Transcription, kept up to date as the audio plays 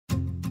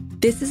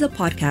This is a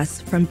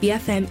podcast from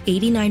BFM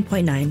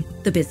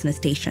 89.9, the business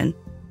station.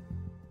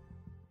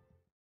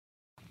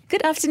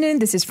 Good afternoon,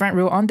 this is Front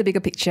Row on The Bigger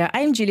Picture.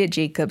 I'm Juliet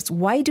Jacobs.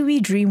 Why do we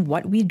dream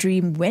what we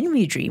dream when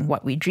we dream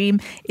what we dream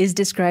is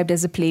described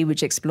as a play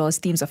which explores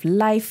themes of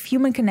life,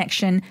 human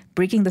connection,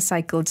 breaking the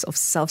cycles of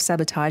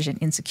self-sabotage and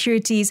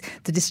insecurities,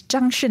 the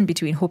disjunction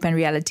between hope and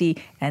reality,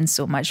 and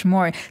so much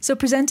more. So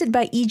presented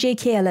by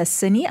EJKLS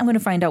Seni, I'm going to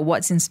find out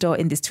what's in store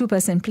in this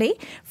two-person play.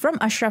 From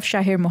Ashraf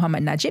Shahir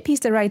Muhammad Najib,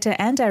 he's the writer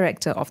and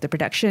director of the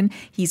production.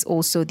 He's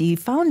also the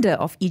founder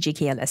of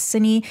EJKLS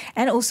Seni.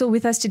 And also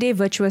with us today,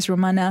 Virtuous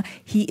Romana.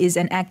 He is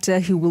an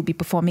actor who will be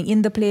performing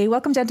in the play.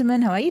 Welcome,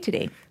 gentlemen. How are you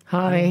today?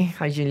 Hi,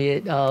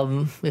 Juliet.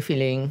 We're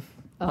feeling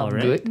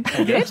good.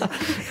 Good.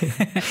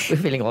 We're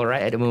feeling all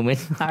right at the moment.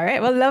 All right.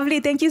 Well,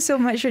 lovely. Thank you so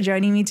much for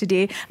joining me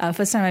today.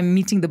 First time I'm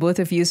meeting the both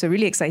of you, so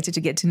really excited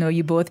to get to know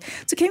you both.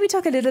 So can we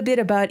talk a little bit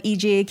about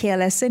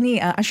EJKLS Seni?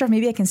 Ashraf,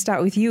 maybe I can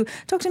start with you.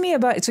 Talk to me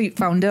about, so you're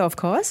founder, of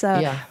course.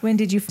 When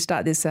did you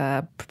start this,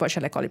 what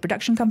shall I call it,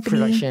 production company?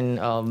 Production,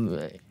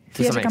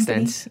 to some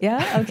extent.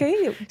 Yeah,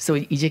 okay. So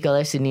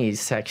EJKLS Seni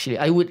is actually,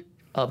 I would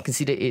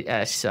consider it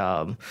as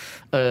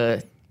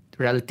a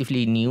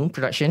relatively new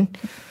production.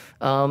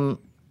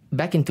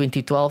 Back in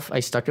 2012,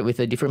 I started with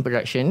a different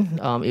production.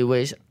 It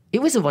was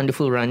a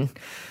wonderful run,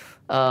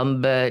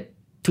 but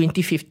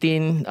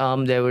 2015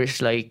 there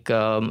was like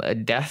a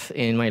death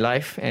in my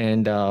life,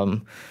 and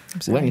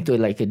went into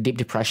like a deep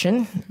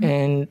depression,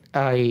 and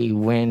I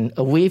went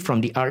away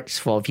from the arts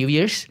for a few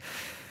years.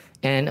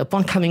 And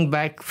upon coming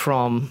back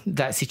from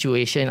that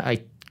situation,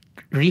 I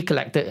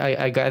recollected,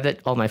 I gathered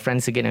all my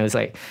friends again. I was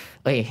like,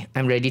 hey,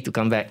 I'm ready to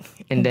come back.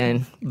 And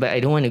then, but I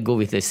don't want to go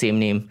with the same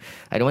name.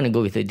 I don't want to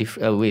go with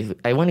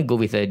I want to go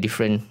with a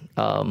different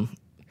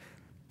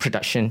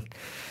production.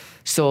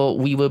 So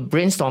we were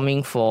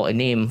brainstorming for a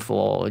name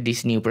for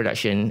this new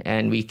production,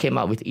 and we came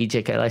up with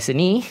EJKLS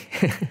Seni.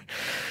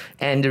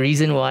 And the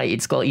reason why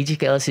it's called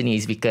EJKLS Seni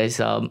is because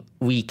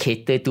we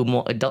cater to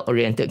more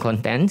adult-oriented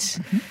contents,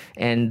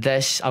 and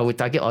thus our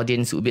target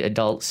audience would be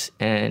adults.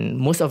 And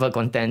most of our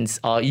contents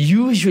are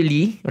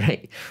usually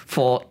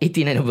for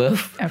 18 and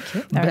above.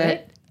 Okay,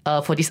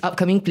 but for this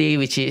upcoming play,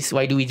 which is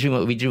Why Do We Dream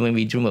What We Dream When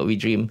We Dream What We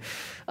Dream,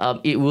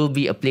 it will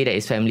be a play that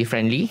is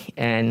family-friendly.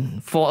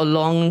 And for a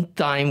long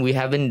time, we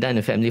haven't done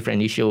a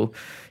family-friendly show.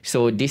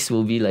 So this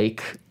will be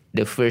like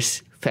the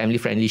first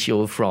family-friendly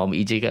show from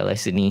EJKLS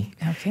Seni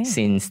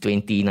since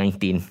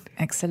 2019.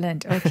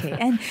 Excellent. Okay.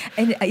 And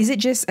is it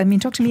just,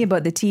 talk to me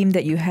about the team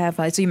that you have.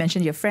 So you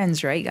mentioned your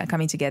friends, right,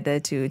 coming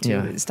together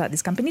to start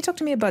this company. Talk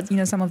to me about,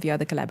 some of the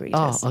other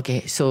collaborators. Oh,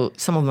 okay. So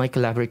some of my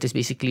collaborators,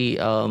 basically,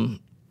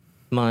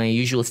 my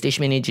usual stage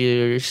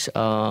managers.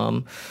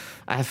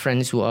 I have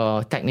friends who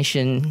are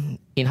technician,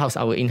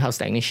 our in-house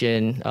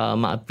technician,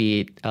 Mak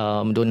Apit,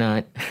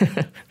 Donat.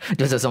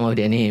 Those are some of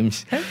their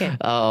names. Okay.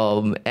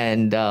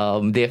 And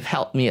they've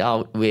helped me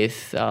out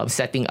with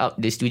setting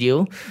up the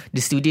studio.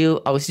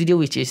 Our studio,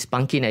 which is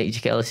Pangkin at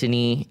EJKLS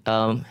Seni,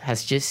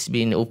 has just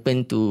been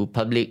open to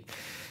public,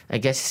 I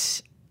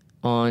guess,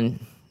 on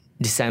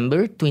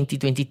December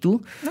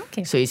 2022.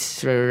 Okay. So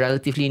it's a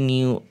relatively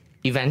new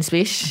event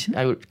space.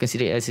 I would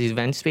consider it as an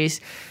event space.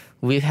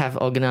 We have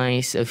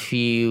organized a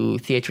few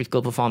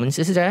theatrical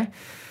performances there,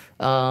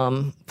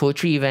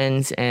 poetry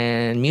events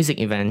and music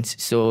events.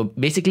 So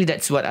basically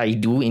that's what I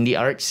do in the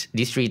arts,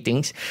 these three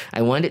things.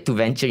 I wanted to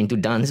venture into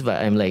dance,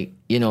 but I'm like,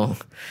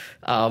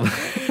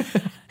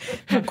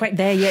 not quite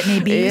there yet,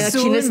 maybe.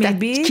 Soon,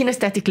 maybe.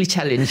 Kinesthetically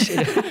challenged.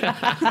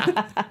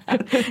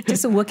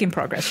 Just a work in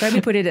progress, right?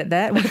 We put it at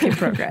that, work in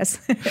progress.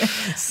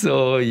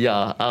 So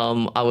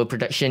our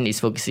production is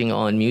focusing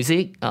on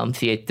music,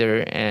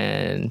 theatre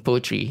and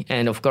poetry.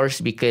 And of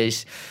course,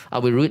 because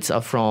our roots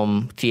are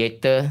from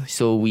theatre,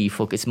 so we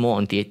focus more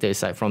on theatre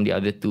aside from the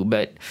other two.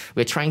 But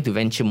we're trying to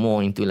venture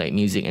more into like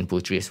music and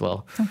poetry as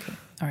well. Okay.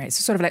 All right,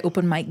 so sort of like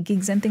open mic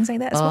gigs and things like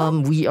that as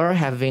well? We are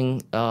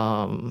having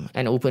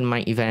an open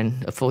mic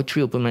event, a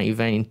poetry open mic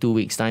event in 2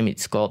 weeks' time.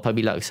 It's called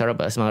Pabila Aksara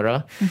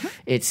Asmara.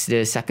 It's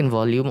the second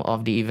volume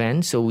of the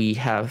event. So we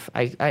have,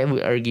 I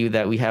would argue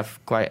that we have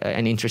quite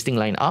an interesting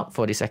line-up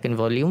for the second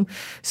volume.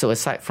 So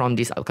aside from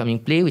this upcoming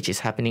play, which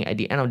is happening at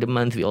the end of the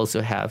month, we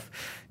also have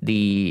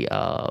the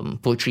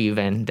poetry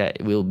event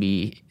that will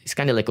be, it's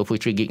kind of like a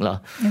poetry gig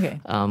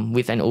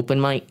with an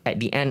open mic at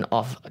the end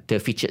of the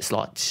featured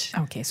slots.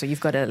 Okay, so you've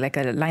got a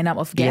lineup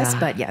of guests,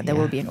 but there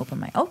will be an open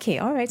mic. Okay,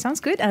 all right, sounds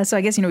good. So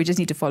I guess, we just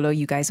need to follow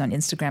you guys on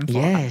Instagram for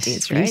updates, right?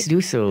 Yes, please do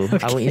so. Okay.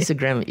 Our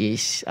Instagram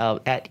is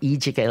at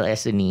EJKLS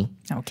Seni.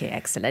 Okay,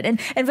 excellent.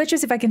 And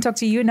Virtuous, if I can talk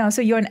to you now.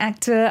 So you're an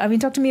actor.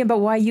 Talk to me about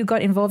why you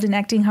got involved in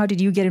acting. How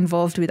did you get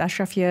involved with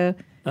Ashraf here?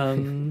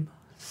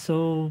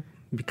 So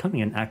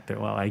becoming an actor,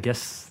 well, I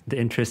guess the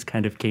interest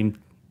kind of came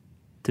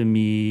to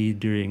me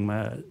during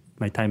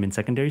my time in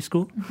secondary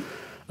school.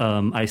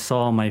 I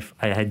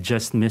had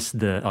just missed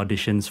the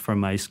auditions for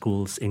my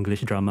school's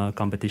English drama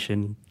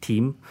competition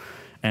team,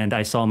 and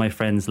I saw my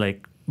friends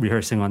like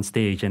rehearsing on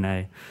stage, and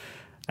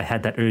I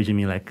had that urge in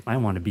me, like, I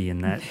want to be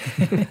in that.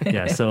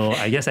 Yeah, so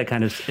I guess it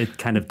kind of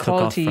took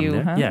Called off to from you,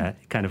 there. huh? Yeah,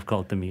 it kind of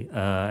called to me.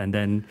 And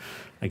then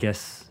I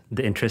guess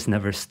the interest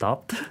never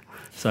stopped.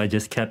 So I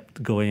just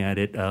kept going at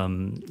it,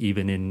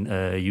 even in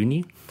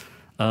uni.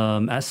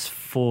 As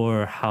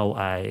for how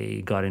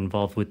I got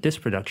involved with this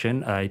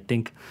production, I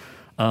think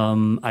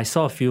I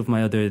saw a few of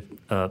my other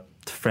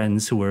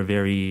friends who were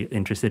very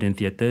interested in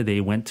theater.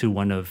 They went to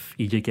one of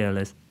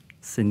EJKLS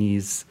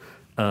Sini's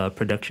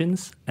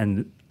productions,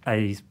 and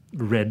I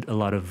read a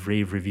lot of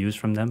rave reviews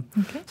from them.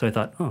 Okay. So I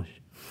thought,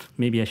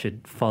 maybe I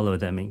should follow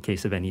them in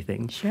case of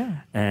anything.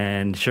 Sure.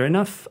 And sure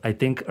enough, I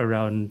think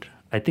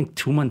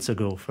 2 months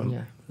ago,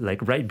 like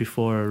right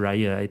before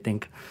Raya, I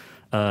think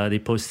they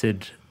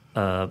posted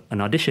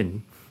an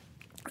audition,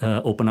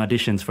 open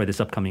auditions for this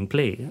upcoming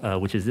play,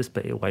 which is this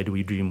play, Why Do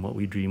We Dream What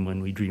We Dream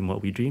When We Dream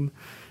What We Dream?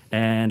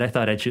 And I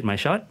thought I'd shoot my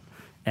shot.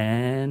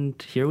 And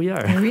here we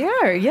are. Here we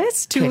are.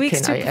 Yes, 2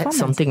 weeks Can to I add performance.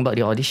 something about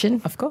the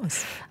audition? Of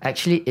course.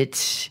 Actually,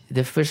 it's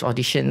the first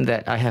audition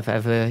that I have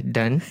ever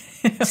done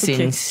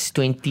since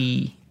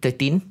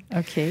 2013.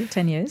 Okay,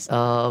 10 years.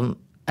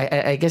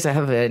 I guess I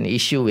have an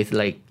issue with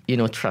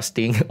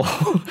trusting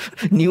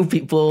new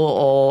people,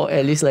 or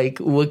at least like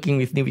working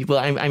with new people.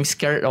 I'm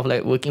scared of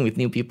like working with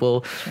new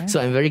people. Sure.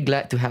 So I'm very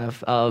glad to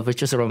have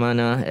Virtuosa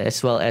Romana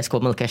as well as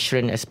Komal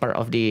Keshran as part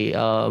of the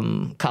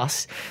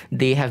cast.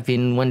 They have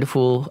been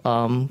wonderful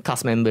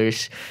cast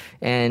members.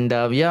 And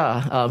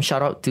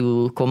shout out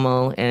to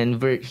Komal and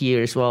Vert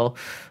here as well.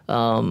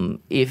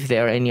 If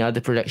there are any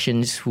other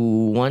productions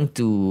who want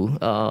to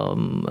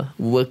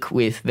work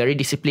with very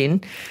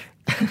disciplined,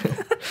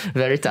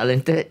 very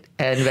talented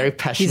and very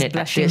passionate He's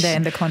blushing actors. there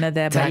in the corner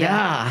there. But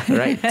Ta-da!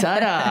 Right?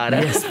 Ta-da!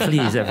 Yes,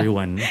 please,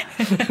 everyone.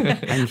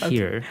 I'm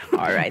here.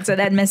 All right, so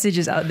that message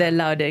is out there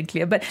loud and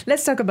clear. But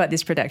let's talk about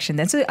this production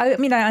then. So, I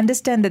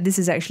understand that this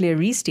is actually a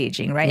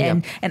restaging, right?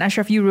 Yeah. And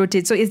Ashraf, you wrote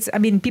it. So it's,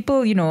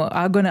 people,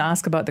 are going to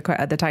ask about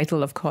the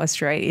title, of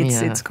course, right?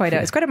 It's quite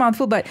a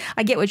mouthful, but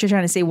I get what you're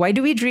trying to say. Why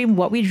do we dream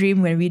what we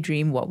dream when we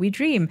dream what we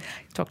dream?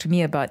 Talk to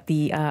me about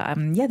the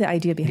idea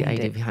behind it. The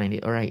idea behind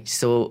it. All right.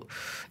 So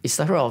it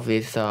started off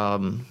with,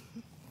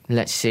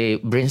 let's say,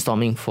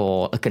 brainstorming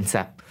for a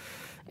concept.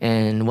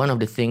 And one of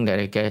the things that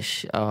I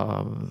guess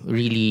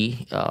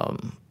really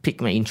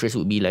piqued my interest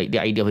would be like the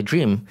idea of a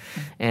dream.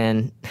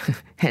 And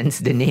hence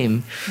the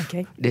name.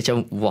 Okay.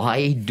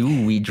 Why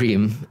do we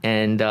dream?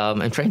 And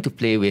I'm trying to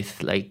play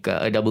with like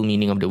a double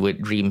meaning of the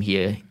word dream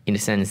here, in the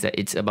sense that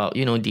it's about,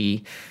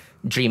 the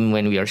dream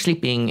when we are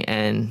sleeping,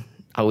 and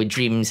our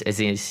dreams as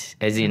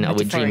in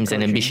our dreams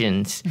and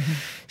ambitions. Mm-hmm.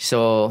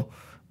 So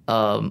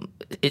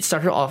it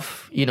started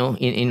off,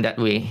 in that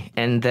way.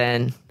 And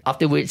then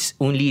afterwards,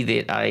 only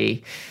that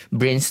I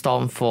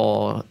brainstormed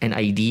for an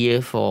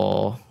idea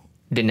for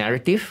the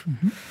narrative.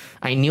 Mm-hmm.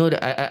 I knew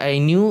that I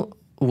knew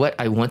what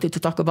I wanted to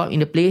talk about in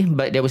the play,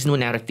 but there was no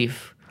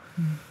narrative.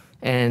 Mm-hmm.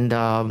 And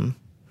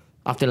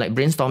after like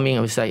brainstorming,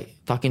 I was like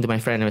talking to my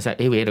friend. I was like,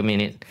 hey, wait a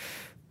minute.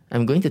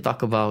 I'm going to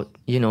talk about,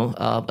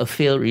 a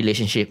failed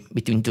relationship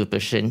between two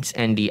persons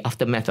and the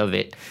aftermath of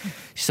it.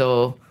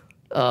 So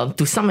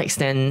to some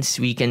extent,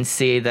 we can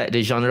say that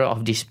the genre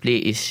of this play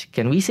is,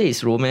 can we say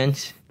it's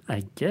romance?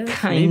 I guess.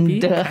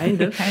 Kinda.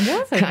 Kind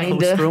of.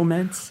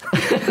 Post-romance.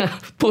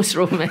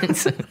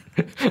 Post-romance.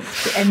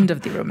 The end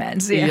of the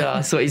romance. Yeah.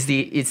 Yeah. So it's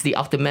the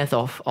aftermath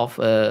of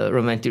a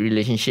romantic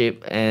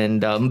relationship,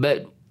 and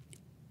but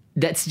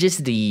that's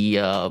just the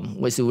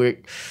what's the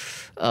word?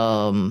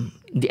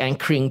 The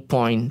anchoring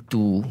point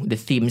to the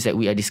themes that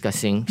we are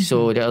discussing. Mm-hmm.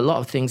 So there are a lot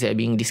of things that are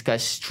being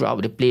discussed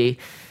throughout the play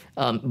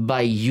by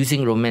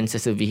using romance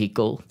as a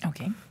vehicle.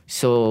 Okay.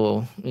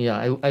 So,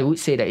 I would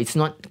say that it's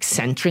not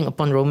centering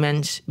upon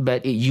romance,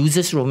 but it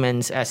uses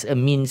romance as a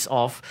means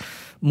of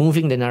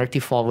moving the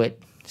narrative forward.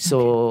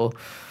 So,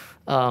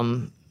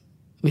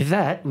 with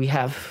that, we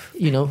have,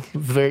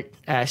 Vert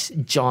as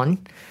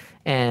John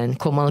and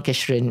Komal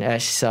Keshran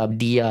as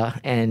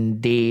Dia,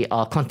 and they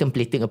are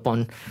contemplating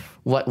upon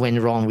what went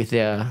wrong with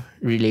their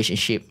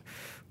relationship,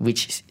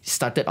 which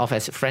started off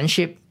as a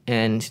friendship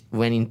and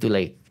went into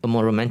like a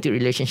more romantic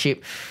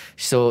relationship.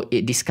 So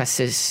it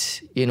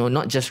discusses,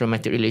 not just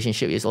romantic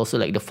relationship, it's also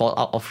like the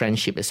fallout of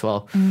friendship as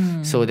well.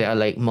 Mm. So there are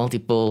like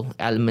multiple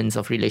elements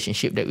of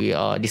relationship that we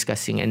are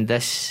discussing, and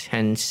thus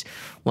hence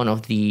one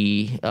of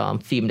the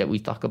theme that we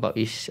talk about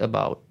is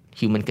about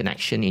human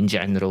connection in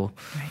general.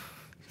 Right.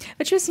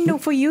 But just,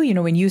 for you,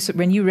 when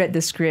you read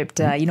the script,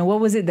 what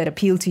was it that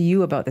appealed to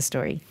you about the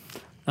story?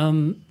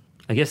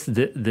 I guess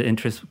the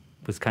interest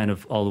was kind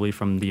of all the way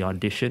from the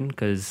audition,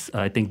 because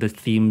I think the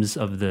themes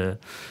of the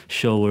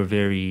show were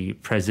very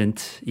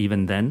present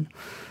even then,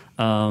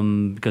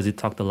 because it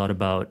talked a lot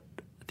about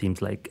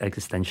themes like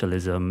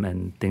existentialism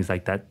and things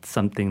like that,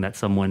 something that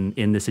someone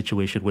in the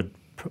situation would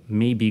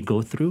maybe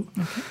go through.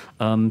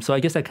 Mm-hmm. So I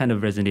guess I kind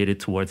of resonated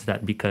towards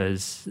that,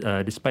 because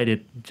despite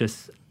it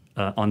just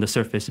on the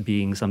surface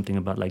being something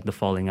about like the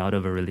falling out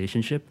of a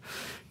relationship,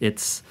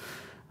 it's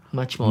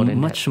much more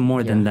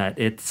than that.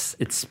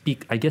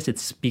 I guess it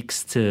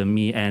speaks to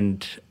me,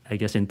 and I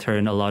guess in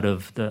turn a lot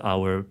of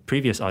our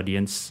previous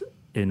audience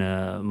in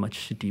a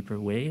much deeper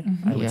way,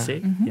 I would Yeah.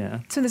 say. Yeah.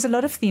 So there's a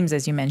lot of themes,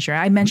 as you mentioned.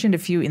 I mentioned a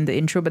few in the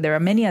intro, but there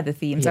are many other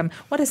themes. Yeah.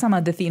 What are some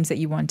other themes that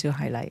you want to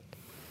highlight?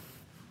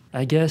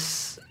 I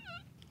guess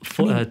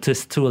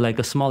to like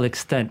a small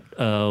extent,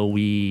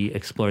 we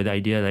explore the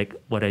idea like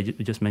what I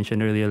just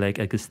mentioned earlier, like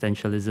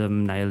existentialism,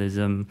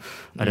 nihilism.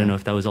 I don't know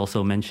if that was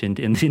also mentioned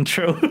in the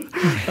intro,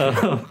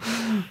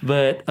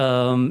 but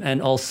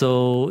and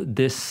also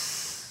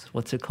this,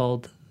 what's it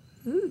called?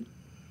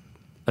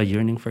 A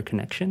yearning for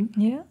connection.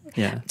 Yeah.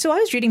 Yeah. So I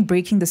was reading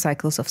Breaking the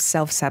Cycles of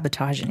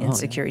Self-Sabotage and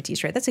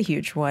Insecurities, right? That's a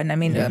huge one. I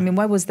mean,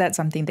 why was that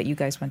something that you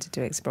guys wanted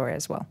to explore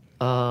as well?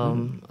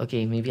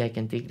 Okay, maybe I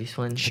can take this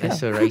one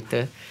as a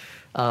writer.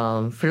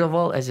 First of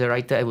all, as a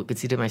writer, I would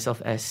consider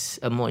myself as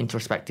a more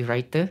introspective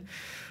writer.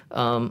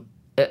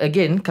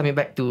 Again, coming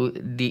back to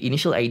the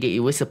initial idea,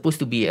 it was supposed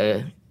to be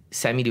a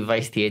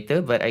semi-devised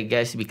theater, but I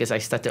guess because I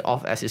started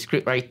off as a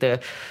script writer,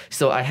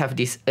 so I have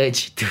this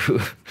urge to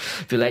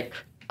like,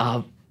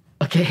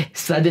 okay,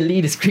 suddenly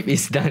the script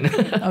is done.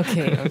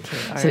 Okay. All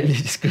Suddenly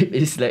right. the script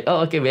is like,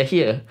 oh, okay, we're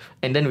here.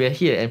 And then we're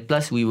here. And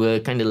plus, we were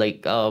kind of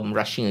like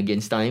rushing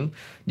against time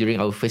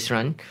during our first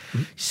run.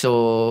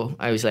 So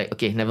I was like,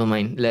 okay, never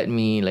mind. Let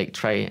me like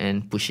try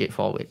and push it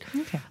forward.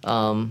 Okay.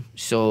 As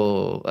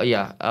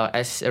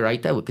a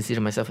writer, I would consider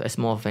myself as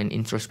more of an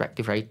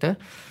introspective writer.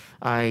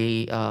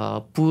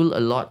 I pull a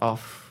lot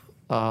of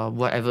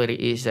whatever it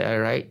is that I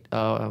write,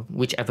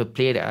 whichever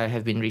play that I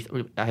have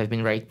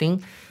been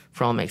writing,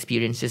 from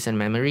experiences and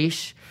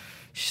memories.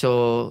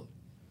 So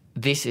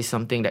this is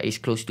something that is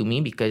close to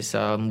me because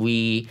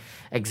we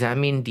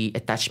examine the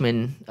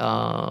attachment,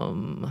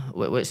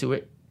 what's the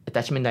word?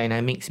 Attachment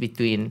dynamics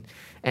between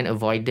an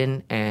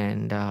avoidant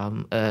and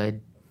a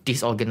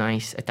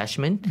disorganized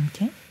attachment.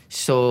 Okay.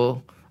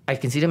 So I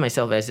consider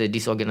myself as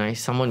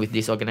someone with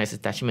disorganized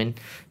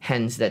attachment.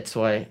 Hence, that's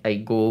why I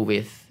go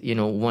with,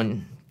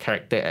 one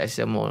character as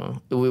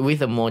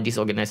with a more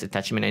disorganized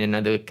attachment and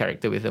another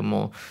character with a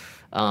more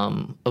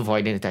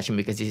avoidant attachment,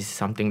 because this is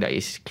something that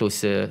is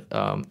closer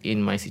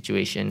in my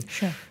situation.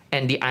 Sure.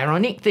 And the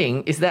ironic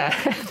thing is that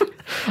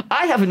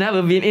I have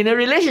never been in a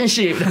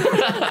relationship.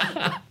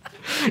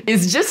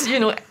 It's just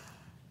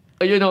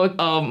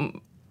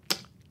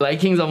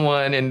liking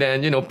someone and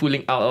then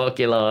pulling out. Oh,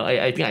 okay,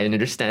 I think I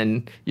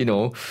understand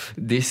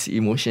this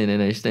emotion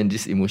and I understand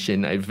this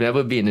emotion. I've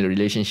never been in a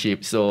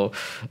relationship, so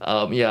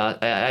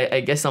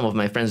I guess some of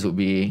my friends would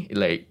be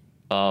like,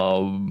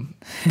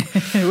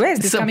 Where is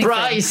this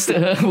surprised.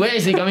 Where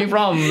is he coming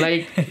from?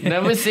 Like,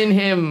 never seen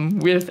him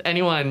with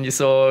anyone.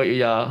 So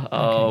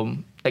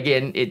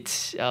again,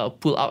 it's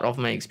pulled out of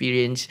my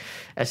experience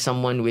as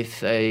someone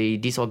with a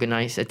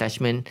disorganized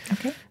attachment.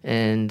 Okay.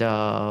 And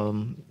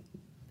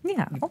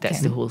Yeah. Okay.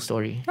 that's the whole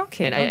story.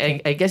 Okay, And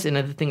okay. I guess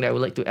another thing that I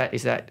would like to add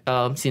is that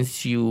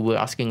since you were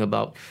asking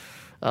about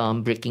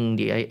breaking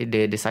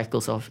the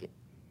cycles of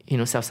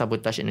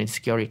self-sabotage and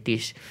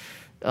insecurities,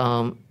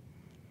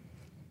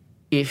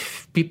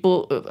 if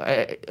people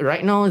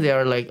right now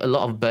there are like a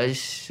lot of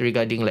buzz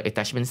regarding like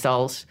attachment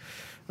styles,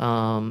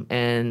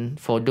 and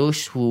for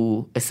those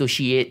who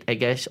associate, I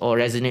guess, or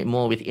resonate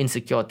more with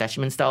insecure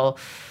attachment style,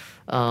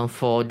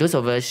 for those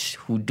of us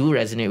who do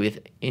resonate with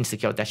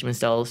insecure attachment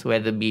styles,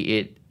 whether be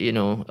it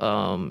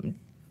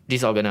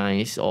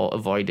disorganized or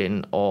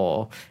avoidant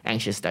or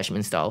anxious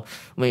attachment style,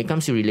 when it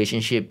comes to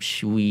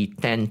relationships, we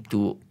tend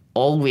to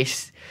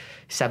always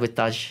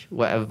sabotage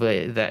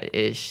whatever that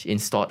is in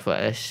store for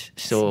us.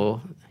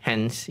 So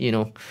hence,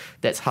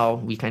 that's how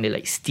we kind of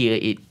like steer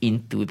it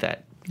into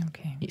that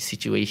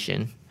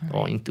situation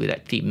or into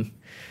that theme.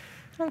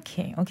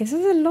 Okay. So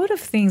there's a lot of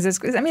things. I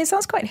mean, it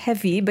sounds quite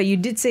heavy, but you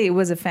did say it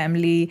was a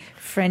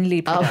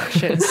family-friendly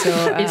production.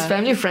 So It's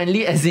family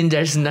friendly, as in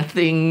there's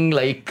nothing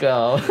like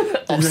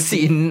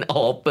obscene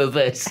or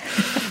perverse.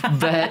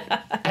 But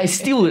I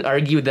still would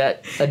argue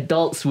that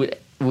adults would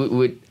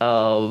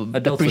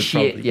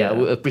appreciate,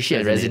 would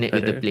appreciate, resonate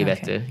with the play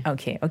better.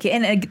 Okay.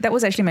 And that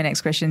was actually my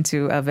next question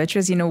to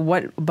Virtuous.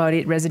 What about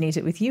it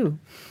resonated with you?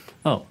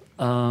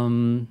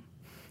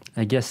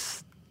 I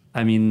guess,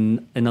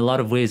 in a lot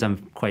of ways, I'm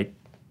quite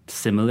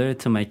similar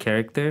to my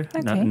character.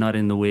 Okay. Not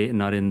in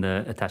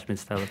the attachment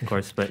style, of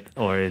course,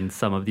 or in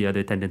some of the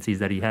other tendencies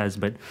that he has,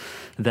 but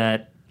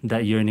that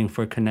yearning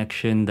for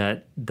connection,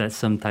 that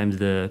sometimes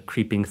the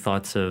creeping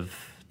thoughts of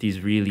these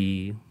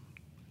really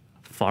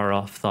far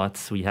off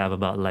thoughts we have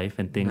about life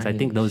and things. Right. I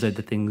think those are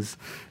the things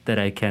that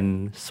I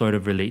can sort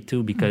of relate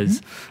to, because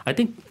I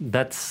think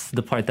that's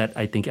the part that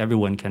I think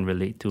everyone can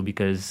relate to,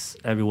 because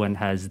everyone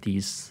has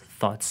these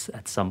thoughts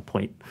at some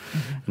point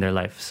in their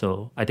life.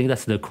 So I think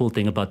that's the cool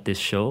thing about this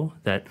show,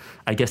 that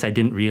I guess I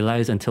didn't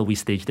realize until we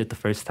staged it the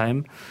first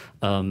time,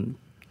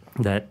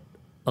 that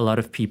a lot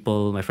of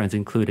people, my friends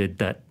included,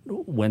 that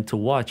went to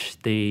watch,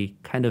 they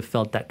kind of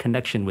felt that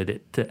connection with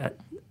it to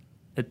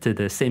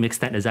the same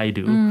extent as I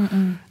do.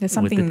 There's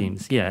something with the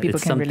themes. Yeah, people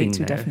it's can relate to,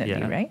 there.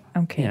 definitely, right?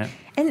 Okay. Yeah.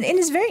 And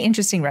it's very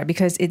interesting, right?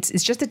 Because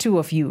it's just the two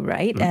of you,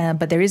 right?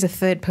 But there is a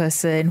third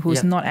person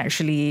who's not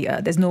actually,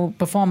 there's no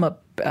performer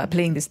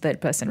playing this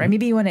third person, right?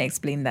 Maybe you want to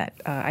explain that,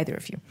 either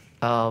of you.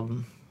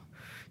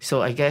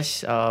 So I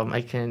guess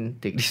I can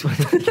take this one.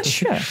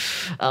 Sure.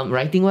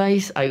 Writing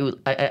wise,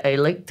 I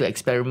like to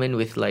experiment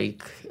with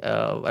like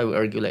I would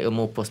argue like a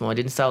more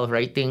postmodern style of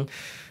writing.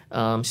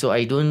 So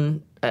I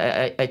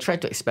try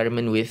to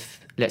experiment with,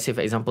 let's say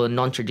for example, a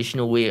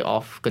non-traditional way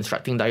of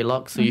constructing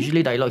dialogue. So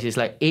usually dialogue is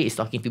like A is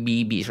talking to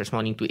B, B is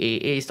responding to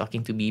A is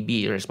talking to B,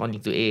 B is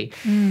responding to A.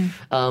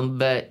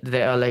 But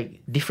there are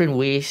like different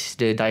ways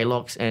the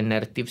dialogues and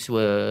narratives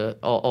were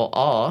or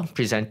are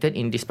presented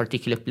in this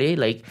particular play.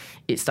 Like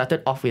it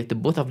started off with the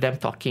both of them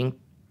talking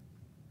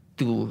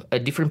to a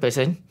different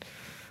person.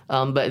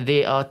 But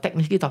they are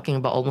technically talking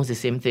about almost the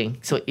same thing.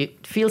 So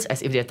it feels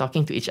as if they're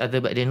talking to each other,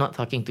 but they're not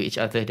talking to each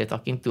other. They're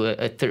talking to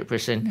a third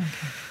person. Okay.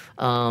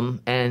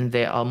 And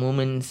there are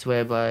moments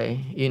whereby,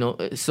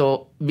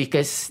 so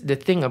because the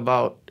thing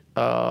about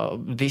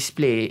this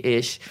play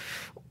is,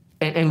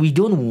 and we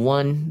don't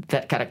want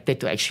that character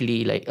to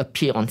actually like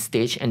appear on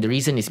stage. And the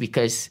reason is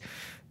because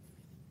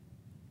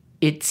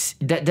it's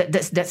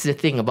that's the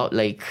thing about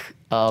like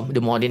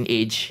the modern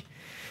age.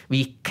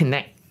 We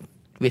connect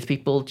with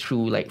people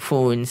through like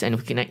phones, and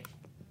we connect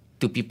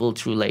to people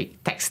through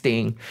like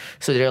texting.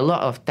 So there are a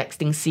lot of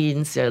texting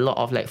scenes, there are a lot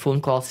of like phone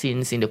call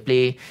scenes in the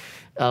play,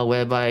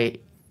 whereby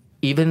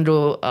even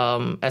though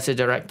as a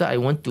director I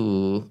want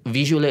to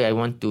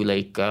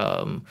like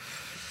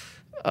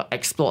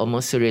explore a more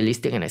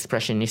surrealistic and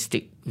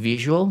expressionistic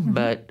visual,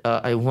 but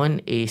I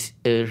want a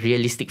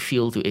realistic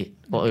feel to it,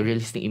 or a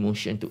realistic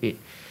emotion to it.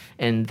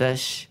 And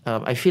thus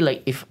I feel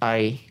like if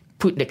I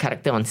put the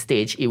character on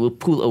stage, it will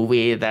pull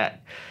away that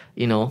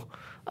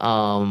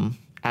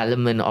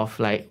element of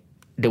like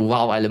the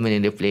wow element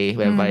in the play,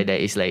 whereby there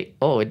is like,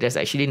 there's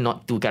actually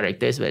not two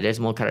characters, but there's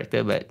more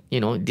character, but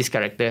this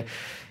character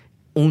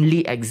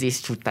only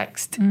exists through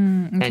text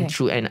and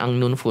through an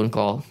unknown phone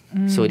call.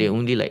 So they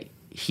only like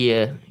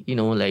hear,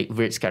 like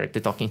Vert's character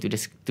talking to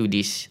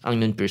this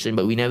unknown person,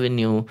 but we never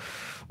knew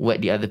what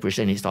the other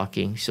person is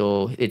talking.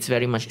 So it's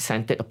very much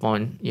centered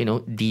upon,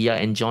 Dia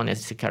and John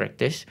as the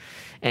characters.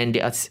 And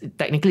they are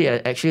technically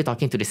actually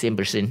talking to the same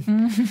person.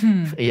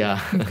 Yeah.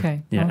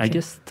 Okay. Yeah, I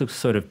guess to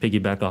sort of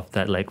piggyback off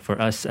that, like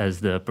for us as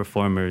the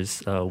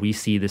performers, we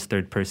see this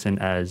third person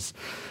as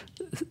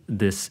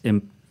this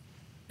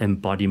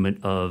embodiment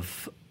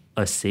of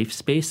a safe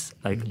space,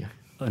 like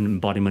an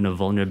embodiment of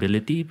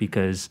vulnerability,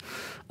 because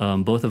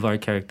both of our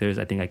characters,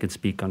 I think I could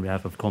speak on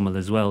behalf of Komal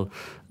as well,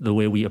 the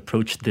way we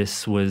approached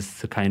this was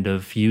to kind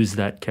of use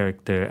that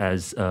character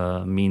as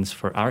a means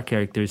for our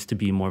characters to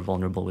be more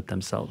vulnerable with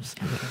themselves.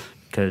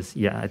 Because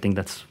I think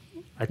that's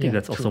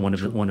also one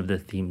of the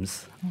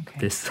themes. Okay.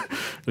 This,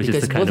 which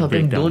because is the kind both of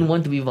them breakdown. don't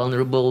want to be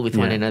vulnerable with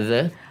one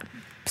another.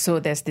 So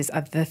there's this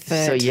other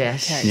third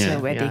character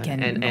where they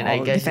can and all I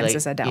guess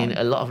defenses like are down. in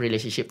a lot of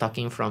relationship,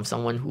 talking from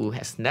someone who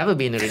has never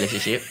been in a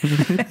relationship,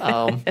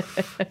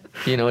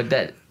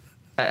 that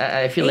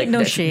I feel like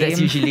that's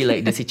usually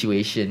like the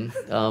situation.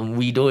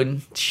 We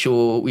don't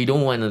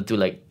want to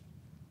like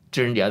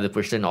turn the other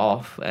person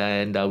off,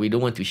 and we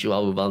don't want to show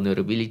our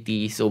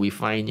vulnerability, so we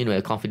find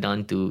a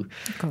confidant to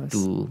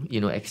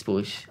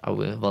expose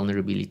our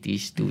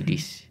vulnerabilities to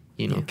this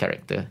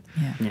character.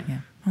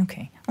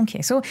 Okay.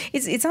 So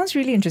it sounds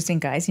really interesting,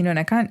 guys. And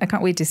I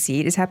can't wait to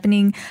see it. It's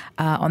happening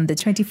on the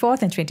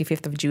 24th and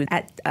 25th of June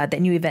at that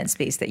new event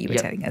space that you were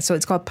telling us. So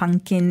it's called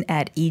Pumpkin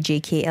at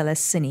EJKLS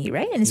Seni,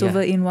 right? And it's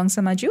over in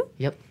Wangsa Maju.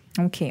 Yep.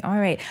 Okay, all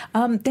right.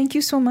 Thank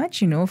you so much,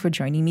 for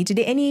joining me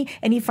today.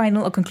 Any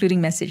final or concluding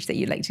message that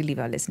you'd like to leave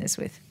our listeners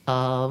with?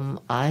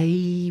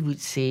 I would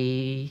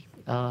say,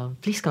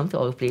 please come to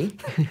our play.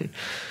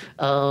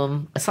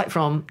 Aside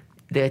from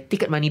the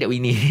ticket money that we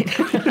need,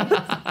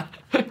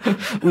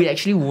 we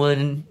actually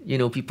want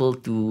people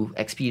to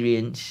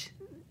experience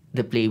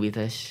the play with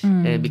us,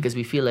 because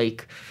we feel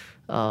like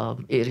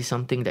it is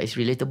something that is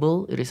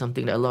relatable. It is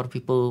something that a lot of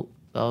people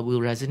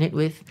will resonate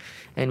with,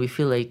 and we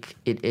feel like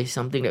it is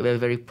something that we're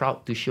very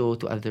proud to show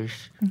to others.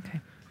 Okay.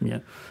 Yeah.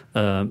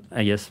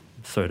 I guess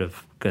sort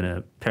of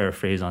gonna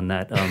paraphrase on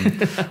that.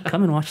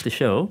 Come and watch the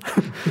show,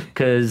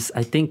 because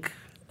I think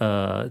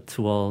to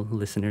all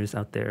listeners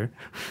out there,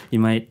 you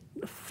might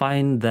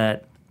find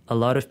that a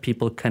lot of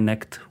people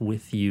connect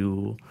with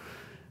you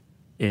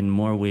in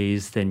more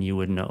ways than you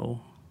would know.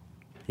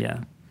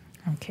 Yeah.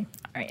 Okay.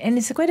 All right. And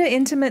it's quite an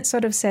intimate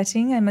sort of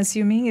setting, I'm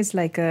assuming. It's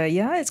like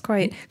it's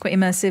quite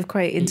immersive,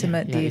 quite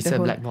intimate. Yeah, it's a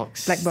black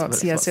box. Black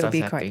box, yeah, so it'll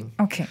be quite...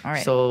 Okay, all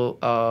right. So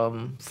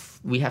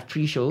we have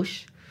 3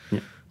 shows.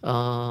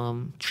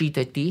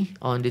 3:30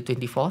 on the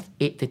 24th,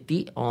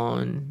 8:30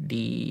 on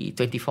the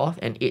 24th,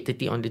 and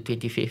 8:30 on the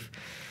 25th.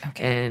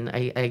 Okay. And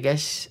I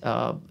guess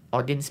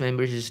audience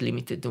members is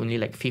limited to only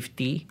like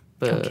 50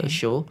 per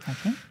show,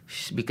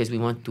 because we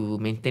want to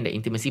maintain the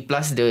intimacy.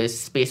 Plus, the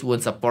space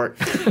won't support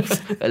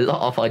a lot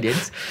of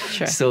audience.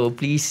 Sure. So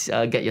please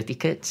get your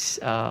tickets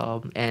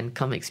and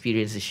come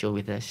experience the show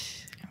with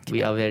us. Okay.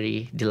 We are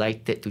very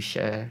delighted to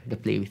share the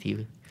play with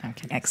you.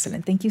 Okay,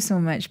 excellent. Thank you so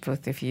much,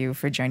 both of you,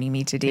 for joining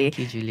me today. Thank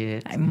you,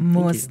 Juliet. I'm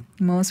most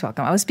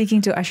welcome. I was speaking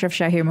to Ashraf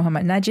Shahir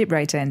Muhammad Najib,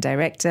 writer and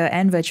director,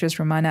 and Virtuous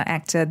Romana,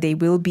 actor. They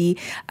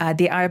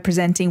are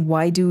presenting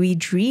Why Do We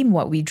Dream?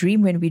 What We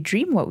Dream When We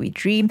Dream What We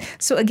Dream.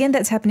 So again,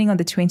 that's happening on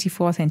the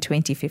 24th and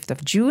 25th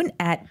of June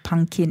at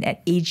Pumpkin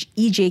at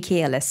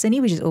EJKLS Seni,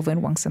 which is over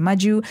in Wangsa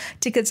Maju.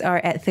 Tickets are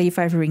at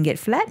 35 ringgit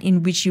flat,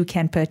 in which you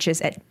can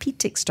purchase at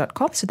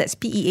peatix.com. So that's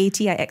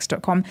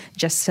peatix.com.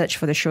 Just search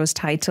for the show's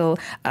title.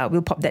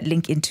 We'll pop that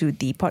link into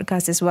the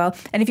podcast as well.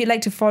 And if you'd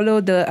like to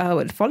follow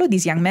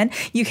these young men,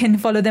 you can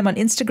follow them on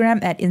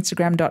Instagram at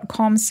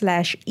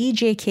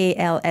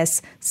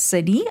instagram.com/EJKLS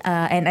Seni.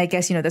 And I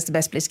guess, that's the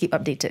best place to keep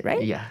updated,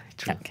 right? Yeah,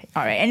 true. Okay.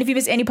 All right. And if you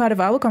miss any part of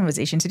our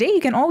conversation today,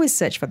 you can always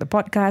search for the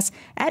podcast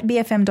at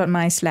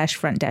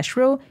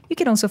bfm.my/front-row. You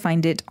can also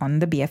find it on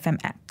the BFM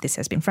app. This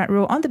has been Front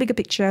Row on The Bigger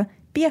Picture,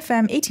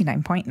 BFM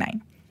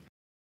 89.9.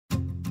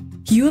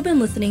 You have been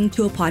listening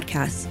to a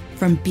podcast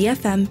from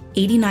BFM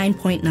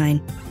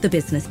 89.9, the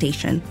business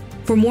station.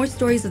 For more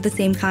stories of the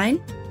same kind,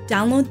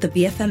 download the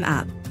BFM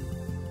app.